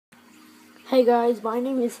Hey guys, my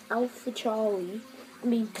name is Alpha Charlie,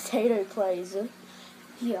 Potato Plays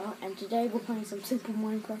here, and today we're playing some simple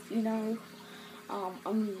Minecraft,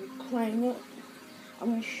 I'm playing it. I'm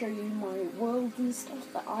going to show you my world and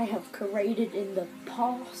stuff that I have created in the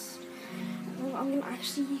past. And I'm going to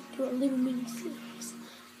actually do a little mini series,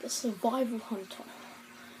 The Survival Hunter.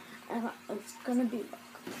 And it's going to be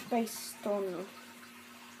based on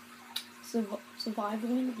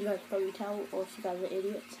surviving, you guys probably tell, or if you guys are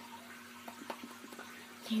idiots.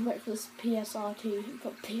 Can you wait for this PSRT,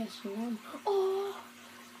 but PS1?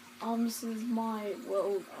 This is my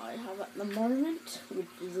world I have at the moment, which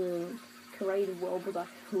is a creative world, but I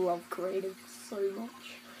love creative so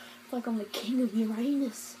much. It's like I'm the king of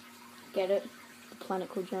Uranus. Get it? The planet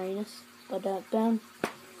called Uranus. Dun.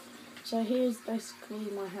 So here's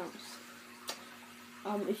basically my house.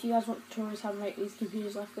 If you guys want tutorials how to make these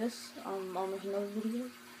computers like this, I'll make another video.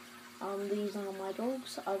 These are my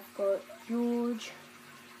dogs. I've got George,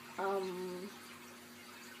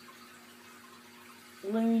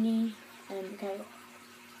 Looney, and Kale.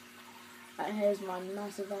 Here's my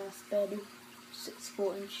massive ass bed,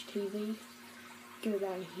 64-inch TV. Go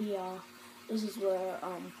down here. This is where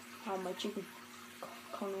how my chicken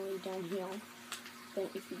colony down here. Then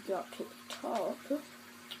if you go up to the top,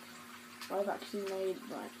 I've actually made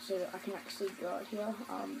so I can actually go out here.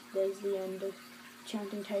 There's the end of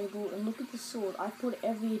enchanting table, and look at the sword. I put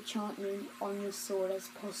every enchantment on this sword as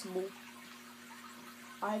possible.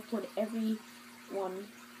 I put every one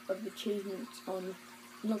of the achievements on.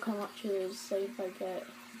 Look how much it is. Say if I get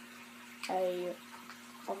a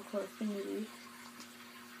Aqua Affinity,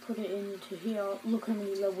 put it into here. Look how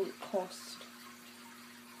many levels it cost.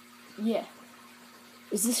 Yeah.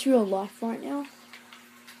 Is this real life right now?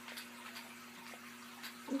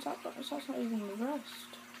 That's not even the rest.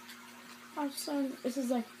 This is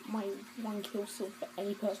like my one kill still for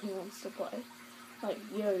any person who wants to play. Like,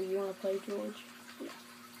 yo, you want to play, George? Yeah.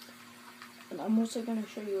 And I'm also going to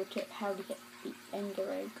show you a tip how to get the Ender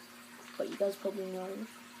Egg, but you guys probably know.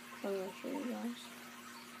 I'm going to show you guys.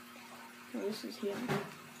 Now, this is here.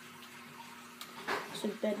 So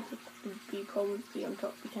bedrock would be probably on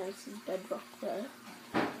top because this is bedrock there.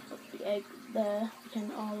 Put the egg there. You can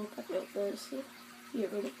look at it up there. So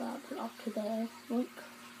get rid of that. Put it up to there. Look.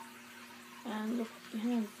 And look, you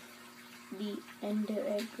have the Ender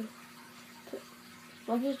Egg.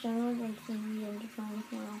 Like this general one from the Ender Dragon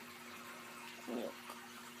now. Look,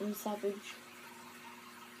 and Savage.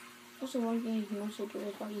 Also, one thing you can also do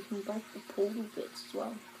is like you can break the portal bits as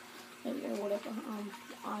well. There we go, whatever.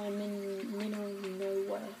 I am in the middle of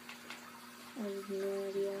nowhere. I have no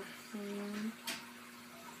idea.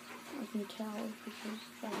 I can tell because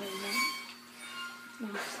I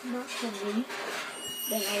am naturally.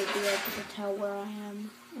 Then I would be able to tell where I am.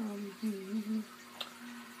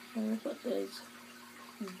 But there's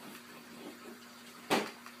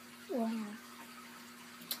wow.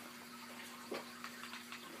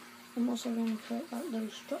 I'm also going to create like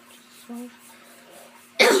those structures as well.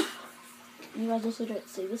 You guys also don't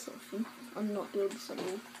see this often. I'm not doing this at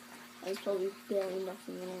all. There's probably barely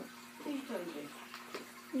nothing in it. Who told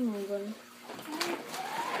you? No, buddy.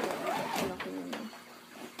 There's nothing in there.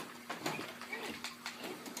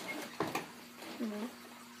 No.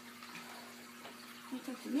 You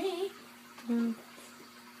talk to me? No.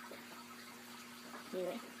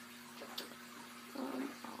 Yeah.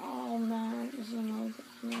 Oh man, this is another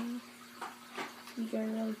thing. You go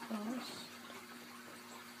really fast.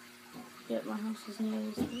 Yep, my house is near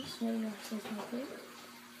this. So your house is not big.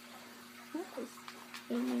 That is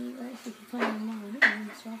really great if you play online and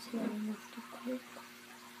it's fast enough to quick.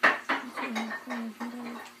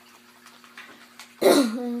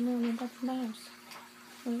 And now we're back to my house.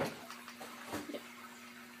 Wait. Yeah.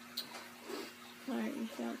 Alright, you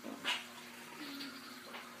found that.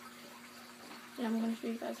 Yeah, I'm going to show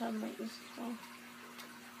you guys how to make this as well.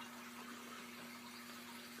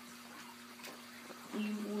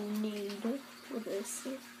 You will need for this.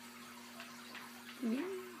 You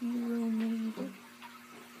will need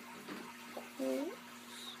quartz.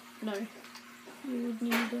 No, you would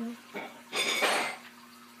need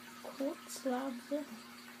quartz slabs.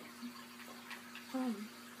 A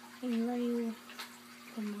rail.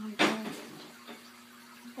 Oh my god.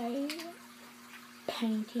 A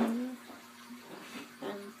painting.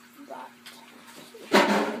 And that.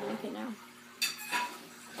 Look it now.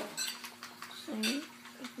 So,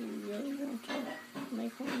 if you really want to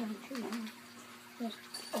make one, I'm sure you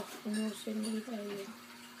often also need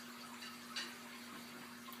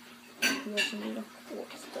you also need a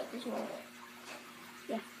quartz step as well.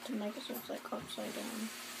 Yeah, to make it so it's like upside down.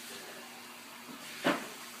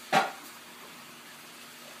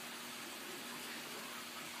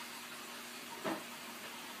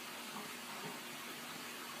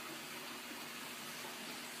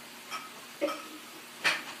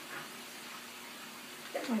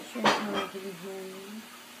 hidden here.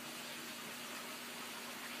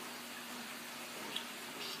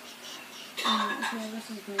 Okay, this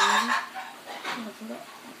is me. I'll put it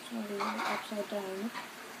upside down.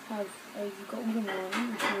 Have a golden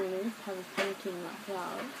one, have a painting like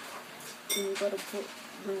that. And you've got to put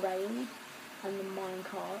the rail and the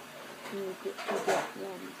minecart, and you get to get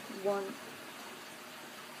one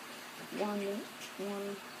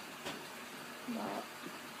that.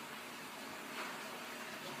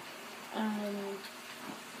 And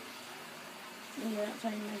yeah, that's how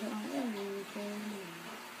you make it like that.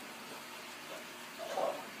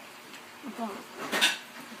 I can't.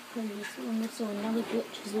 There's also another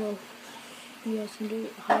glitch as well. You guys can do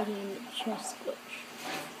it hiding in the chest glitch.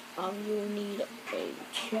 You'll need a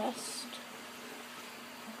chest.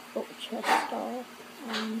 Oh, chest star.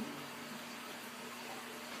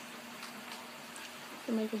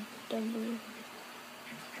 To make a double.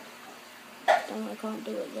 I can't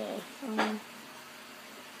do it there. I'm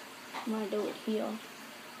gonna do it here.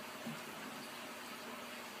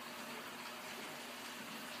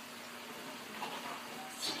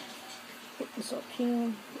 Put this up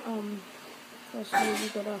here. First of all, you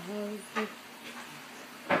gotta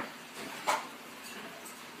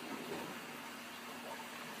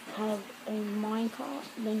have a minecart.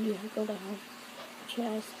 Then you gotta have a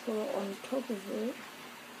chest put it on top of it.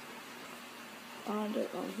 I don't know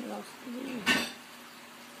what else to do.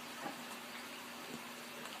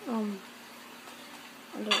 I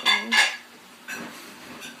don't know.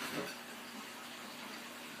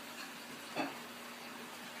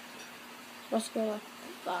 Let's go like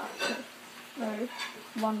that. No,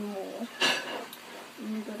 one more. And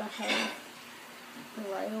you gotta have the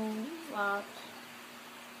rail that.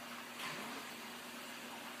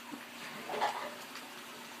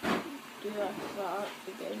 Do like that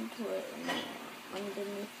to get into it and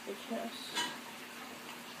underneath the chest.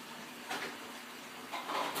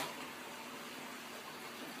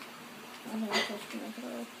 I think I'm supposed to make it a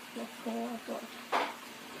before. I thought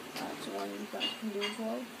that's one you guys can do as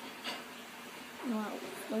well. Wow,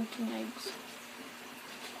 floating eggs.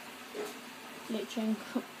 Glitching.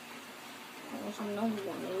 There's another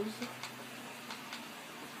one is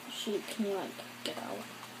sheep, can you like get out?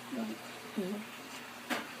 Like,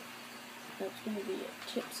 that's going to be a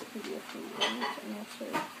tips video for you guys, and also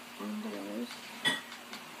indoors.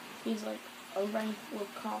 He's like arranged with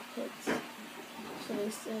carpets. So they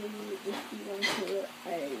say if you want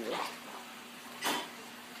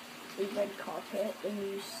a red carpet, then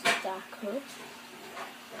you stack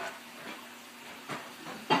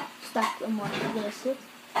them like this. It's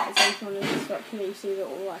like on a structure, you see they're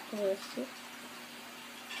all like this.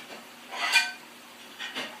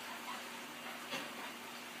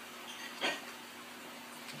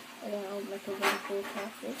 And then I'll make a wonderful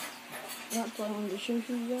carpet. That's what I wanted to show you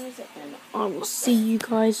guys, and I will see you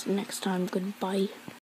guys next time. Goodbye.